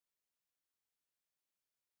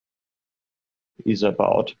is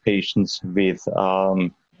about patients with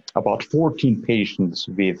about 14 patients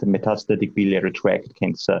with metastatic biliary tract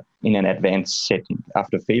cancer in an advanced setting.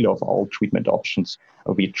 After failure of all treatment options,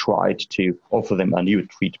 we tried to offer them a new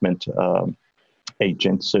treatment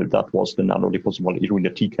agent. So that was the nanoliposomal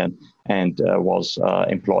irinotecan, and was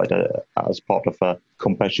employed as part of a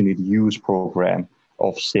compassionate use program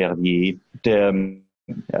of Servier. The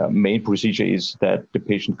main procedure is that the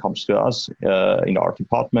patient comes to us in our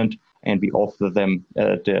department, and we offer them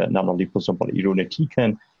the nanoliposomal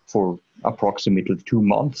irinotecan for approximately 2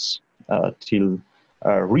 months till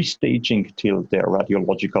restaging, till their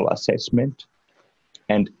radiological assessment.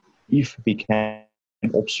 And if we can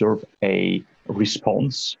observe a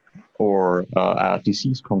response or a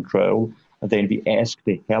disease control, then we ask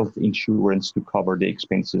the health insurance to cover the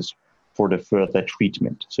expenses for the further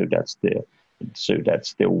treatment. So that's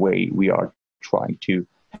the way we are trying to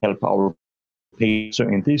help our patients. So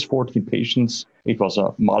in these 14 patients, it was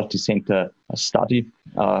a multi-center study.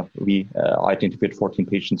 We identified 14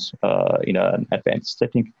 patients in an advanced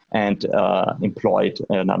setting and employed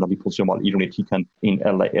nanoliposomal irinotecan in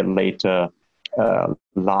a later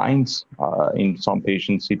lines. In some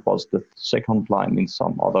patients, it was the second line. In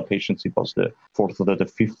some other patients, it was the fourth or the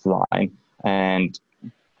fifth line. And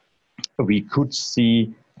we could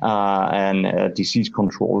see a disease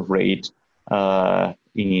control rate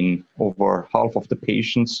in over half of the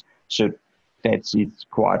patients. So it's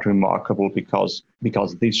quite remarkable because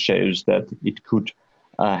this shows that it could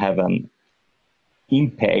have an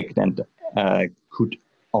impact and could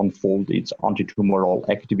unfold its antitumoral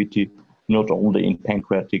activity not only in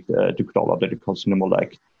pancreatic ductal adenocarcinoma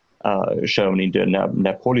like shown in the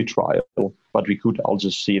Napoli trial, but we could also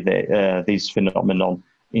see this phenomenon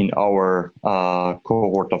in our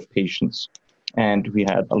cohort of patients. And we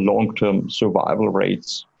had a long-term survival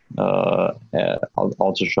rates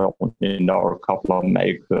also shown in our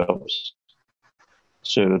Kaplan-Meier curves.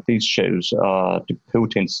 So this shows the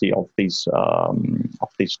potency of this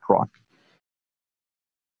drug.